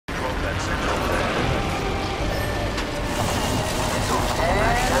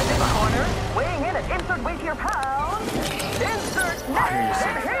And in the corner, weighing in at insert weight to your pound. Insert next.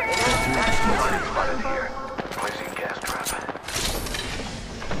 Spotted here. Placing gas trap.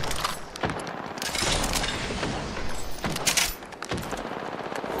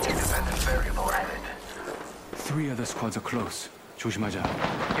 Independent variable added. 3 other squads are close. 조심하자.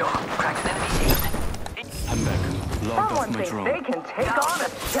 Yo, cracked an enemy shield. I'm back. Logged off Someone my thinks drone. they can take on a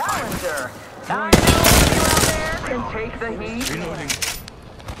challenger. I know you out there can take the heat. Reloading.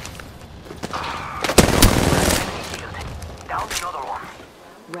 Enemy shield. Down another one.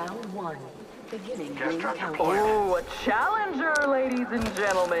 Round 1. Beginning Gas ring trap countdown. deployed. Oh, a challenger, ladies and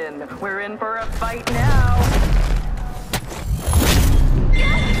gentlemen. We're in for a fight now.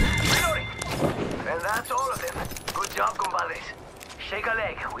 Reloading. And that's all of them. Good job, compadres. Shake a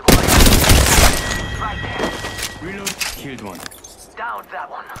leg. We want to right there. Reload. Killed one. Down that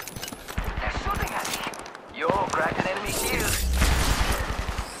one. They're shooting at me. Yo, cracked an enemy shield.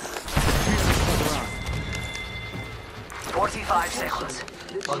 45 seconds.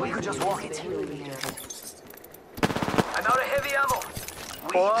 But we could just walk it. I'm out of heavy ammo.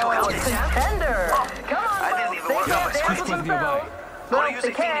 We took out Oh, the champ. contender. Come on, I didn't folks. even They work can't on my dance with squeeze themselves. nearby. Well, use they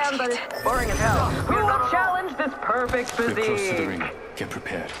a can, Phoenix but kit. it's boring as hell. Who will challenge this perfect We're close to the physique? ring. Get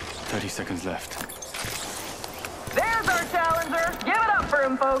prepared. 30 seconds left. There's our challenger. Give it up for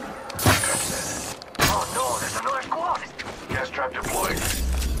him, folks. Oh no, there's another squad. Gas trap deployed.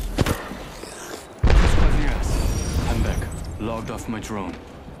 Squad near us. I'm back. Logged off my drone.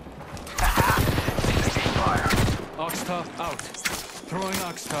 Fire. Oxtar out. Throwing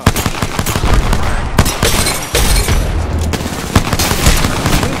Oxtar.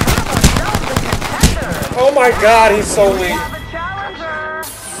 Oh my god, he's so weak. Have a challenger.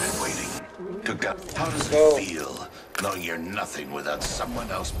 And waiting. Took down. How does Go. it feel knowing you're nothing without someone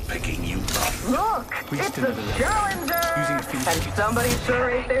else picking you up? Look, it's still a have a challenger. Using the Phoenix And somebody sure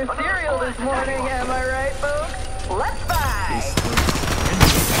ate their cereal this morning, am I right, folks? Let's fight.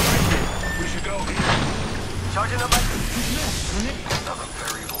 We should go. Charging up my... Another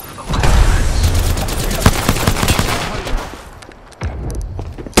variable for the lab.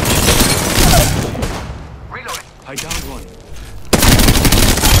 Reloading. I downed one.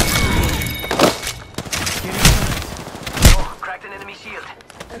 Oh, cracked an enemy shield.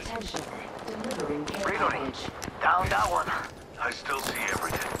 Attention. Delivering care Reloading. package. Down that one. I still see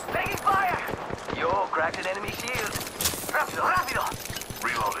everything. Taking fire. Yo, cracked an enemy shield. Rápido, rápido.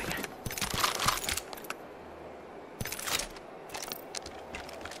 Reloading.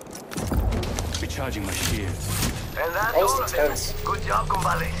 Recharging my shield. And that's That was all of them. intense. Good job,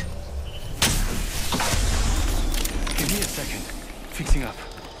 compadres. Give me a second. Fixing up.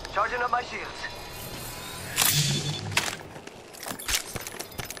 Charging up my shields.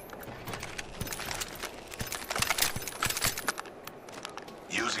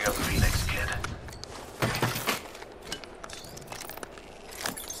 Using a Phoenix kit.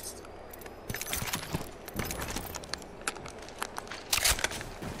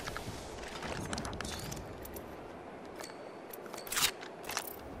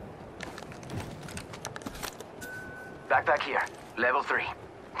 Backpack here. Level 3.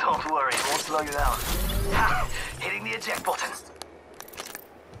 Don't worry, it won't slow you down. Ha! Hitting the eject button.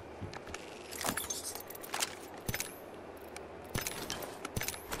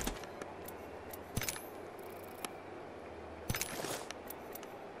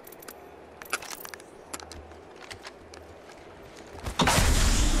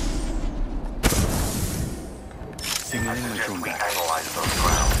 Signaling my Suggest drone we back. analyze those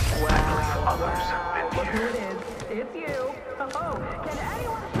grounds. Wow. Others have been Look who here. it is. It's you. Oh, can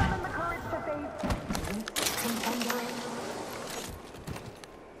anyone summon the courage to face this contender?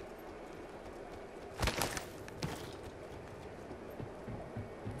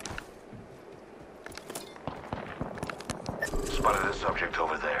 Spotted a subject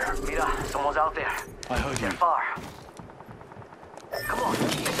over there. Mira, someone's out there. I heard you. They're far. Come on,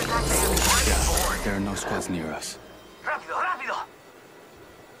 let's attack them. Yeah, there are no squads near us. Rápido, rápido.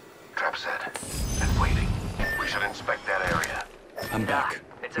 Trap set. And waiting. We should inspect that area. I'm back.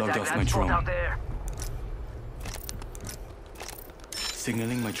 Let's Logged attack off that my spot out drone. there.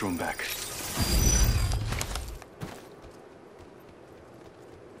 Signaling my drone back.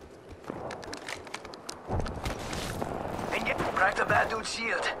 And get crack the bad dude's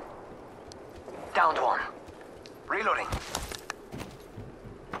shield. Downed one. Reloading.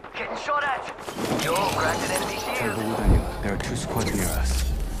 Getting shot at. Yo, cracked an enemy shield. Terrible Daniel. There are 2 squads near us.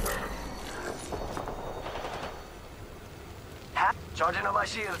 Ha! Charging up my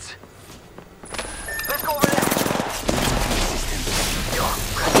shields. Let's go over there. Yo,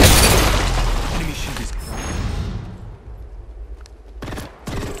 cracked an enemy.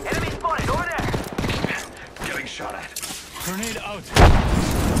 Out.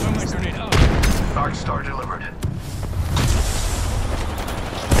 Thermite grenade out. Dark Star delivered.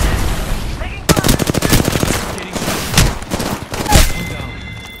 Taking fire! Getting shot. I'm down.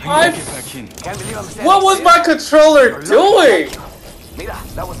 I need to get back in. Can't believe I'm standing What was still. my controller doing? Mira,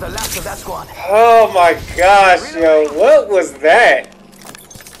 that was the last of that squad. Oh my gosh, yo. What was that?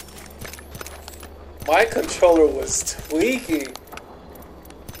 My controller was tweaking.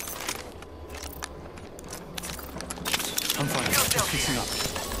 I'm fine. Just fixing up.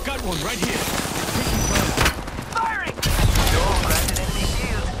 Got one right here. Taking fire. Firing! No, granted enemy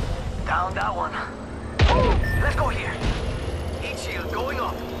shield. Down that one. Woo! Let's go here. Heat shield going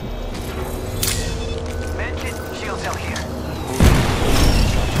up. Medkit shield cell here.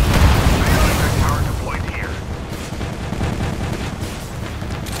 Power deployed here.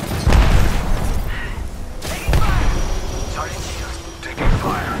 Taking fire! Charging shield. Taking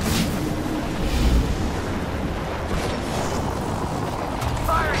fire.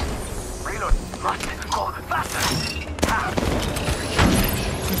 Firing! Reload. Must go faster. Ah.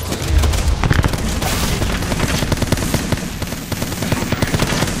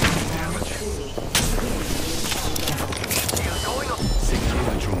 Shield going up. Secure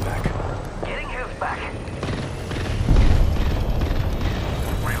my drone back. Getting health back.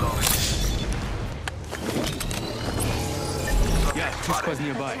 Reloading. Yeah, two squads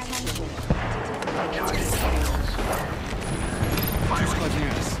nearby. Two squads near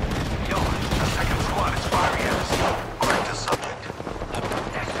us. Yo, the second squad is firing at us. Correct the subject.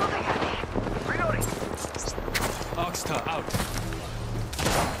 They're shooting at me. Reloading. Oxstar out.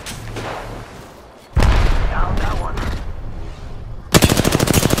 Down that one.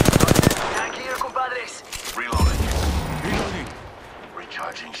 Tank here, compadres. Reloading. Reloading.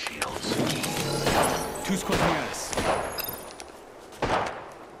 Recharging shields. Two squads near us.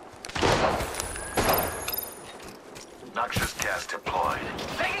 Noxious gas deployed.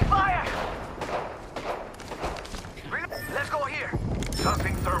 Taking fire! Let's go here.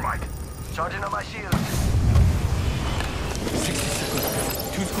 Tossing thermite. Charging on my shield. 60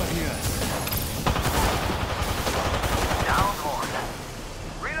 seconds. Two squads near us. Down one.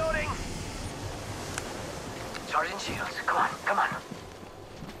 Reloading. Charging shields. Come on, come on.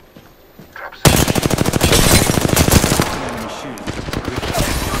 Trap set. Enemy shield.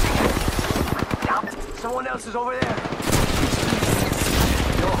 Down. Someone else is over there.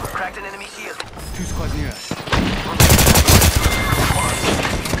 Yo, cracked an enemy shield. Two squads near us.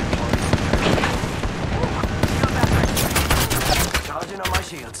 Charging on my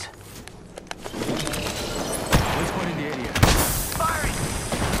shields. One squad in the area. Firing!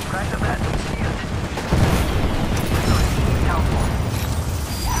 Cracked a battle shield. Down one.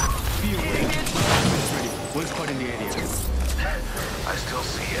 Be aware. It's ready. One squad in the area. I still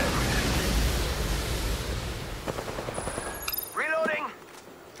see everything. Reloading.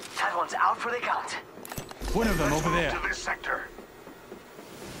 That one's out for the count. One of them Let's over move there. to this sector.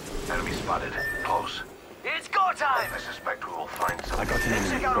 Enemy spotted. Close. It's go time! I suspect we will find I something. got an Check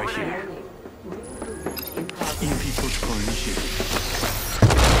enemy out right over here. there. EMP protocol initiated.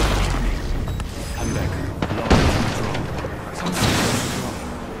 I'm back. Log into drone. Something wrong.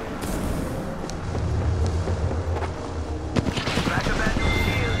 Crack a battle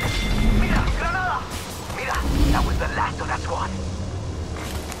shield. Mira, granada! Mira, that was the last of that squad.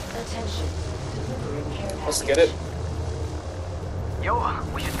 Attention. Delivering care Let's get it. Yo,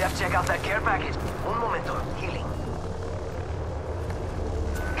 we should def check out that care package. Un momento, healing.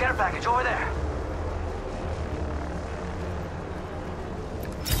 Care package over there.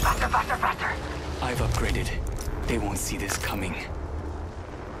 Faster, faster, faster. I've upgraded. They won't see this coming.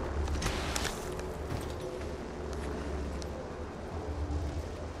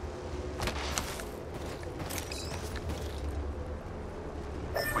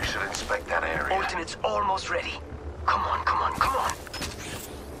 We should inspect that area. Ultimate's almost ready. Come on, come on, come on.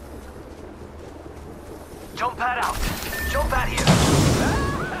 Jump pad out. Jump pad here.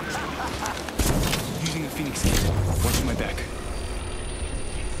 Using a Phoenix kit. Watch my back.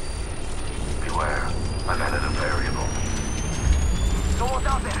 Beware. I've added a variable. Someone's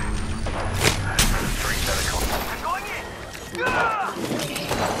out there. Three tentacles. I'm going in. Ah!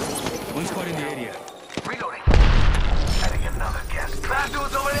 One squad in the area. Reloading. Adding another gas trap. Bad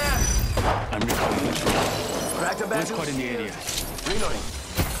dude's over there. I'm recalling the drone. Crack the One bad squad in the area. Reloading.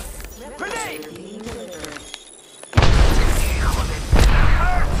 Grenade!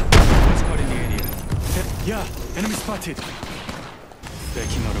 One squad in the area. Yeah, enemy spotted.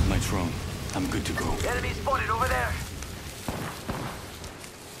 Backing out of my drone. I'm good to go. Enemy spotted over there.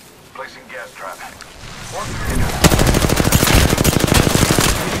 Placing gas trap.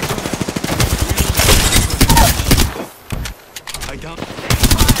 I down.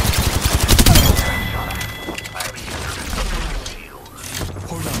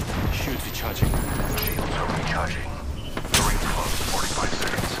 Hold on. Shields recharging. Shields are recharging. The ring close. 45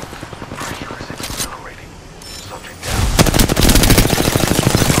 seconds. Pressure is accelerating. Subject down.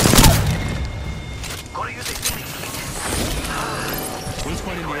 Gotta use it. One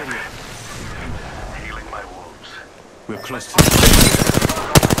squad in the area. Healing my wounds. We're close to.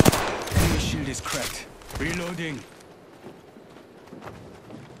 Enemy shield is cracked. Reloading.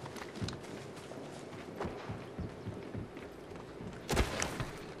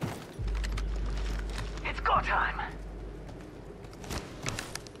 It's go time.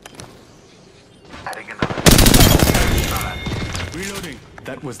 Adding another. Reloading.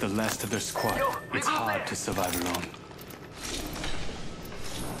 That was the last of their squad. Yo, It's regroup hard there. to survive alone.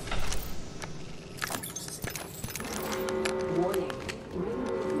 Warning. Ring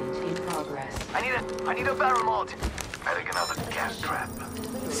movement in progress. I need a barrel mod. Adding another gas trap.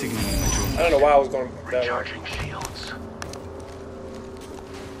 Signaling my drone. I don't know why I was going that way. Recharging shields.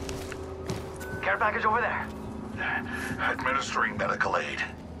 Care package over there. Administering medical aid.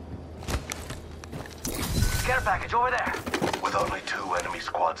 Care package over there. With only 2 enemy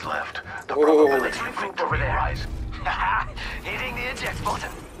squads left, the Whoa. probability of Over victory there. rise. Hitting the eject button.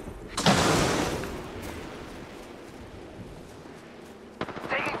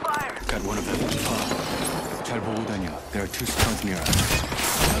 Taking fire. Got one of them. 잘 보고 다녀. There are 2 squads near us.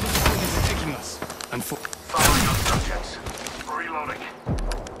 Another squad is attacking us. Firing on subjects. Reloading.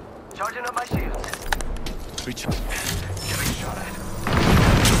 Charging up my shields. Recharge. Getting shot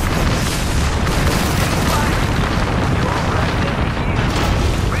at.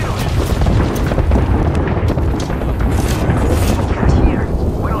 Here.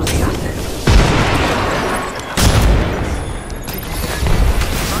 Buenos dias.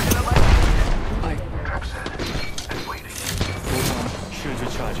 Charging up my shields. Trap set. And waiting. Hold on. Shields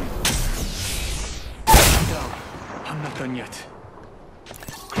recharging. I'm down. I'm not done yet.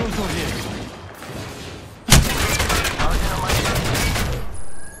 Close door here. Charging up my shields.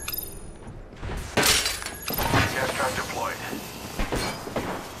 Gas trap deployed.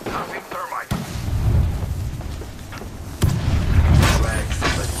 Tossing thermite. Dragged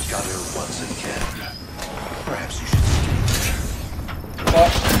from the gutter once again. Perhaps you should stay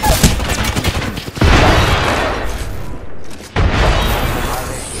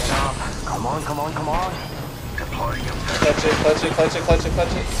Come on, come on, come on. deploying a Clutch it, clutch it, clutch it, clutch it,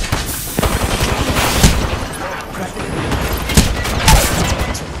 clutch it.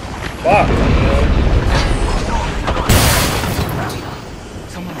 Fuck.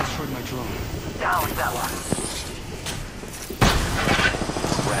 Someone destroyed my drone. Down that one.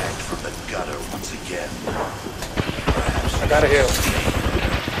 dragged from the gutter once again. I gotta heal.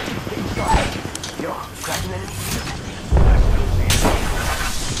 Yo, cracking enemy.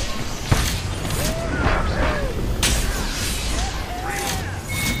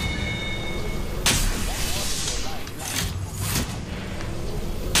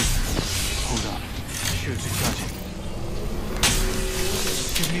 Hold on. Shields recharging.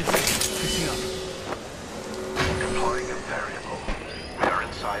 Give me a second. Fixing up. Deploying a variable. We are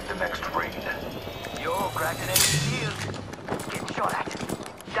inside the next ring. Yo, cracking enemy shield. Getting shot at.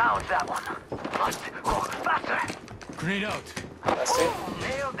 Down that one. Must go faster. Grenade out. That's it.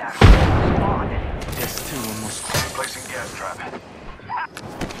 Nailed that. Spawn. There's still one more squad. Placing gas trap.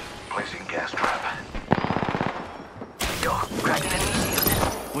 Placing gas trap. Yo, cracking enemy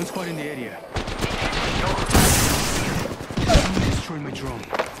shield. One squad in the area. Yo, Someone destroyed my drone.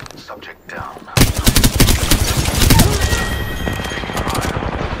 Subject down.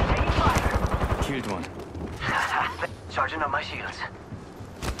 taking fire. Killed one. Charging up my shields.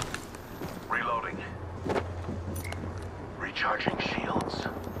 Reloading. Recharging shields.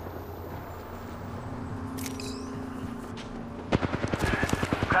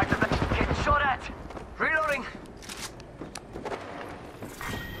 Crack the back. Getting shot at. Reloading.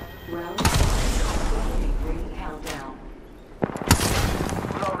 Round 1. Ring countdown.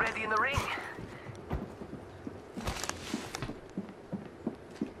 We're already in the ring.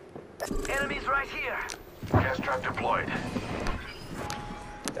 Enemies right here. Gas trap deployed.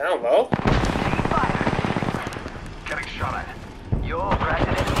 Down low. Taking fire. Getting shot at. Yo,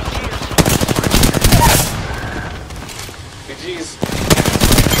 cracking enemy shields. GG's.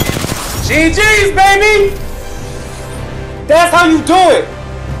 GG's, baby! That's how you do it!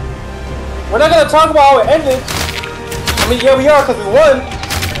 We're not gonna talk about how it ended. I mean, yeah, we are because we won.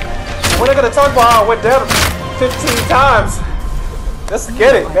 We're not gonna talk about how it went down 15 times. Let's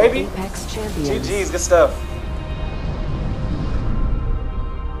get it, baby. Apex Champions. GG's, good stuff.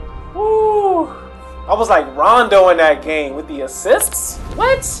 Woo! I was was like Rondo in that game with the assists.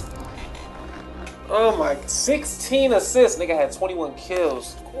 What? Oh my, 16 assists. Nigga had 21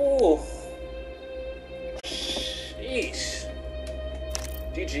 kills. Ooh. Sheesh.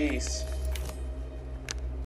 GG's.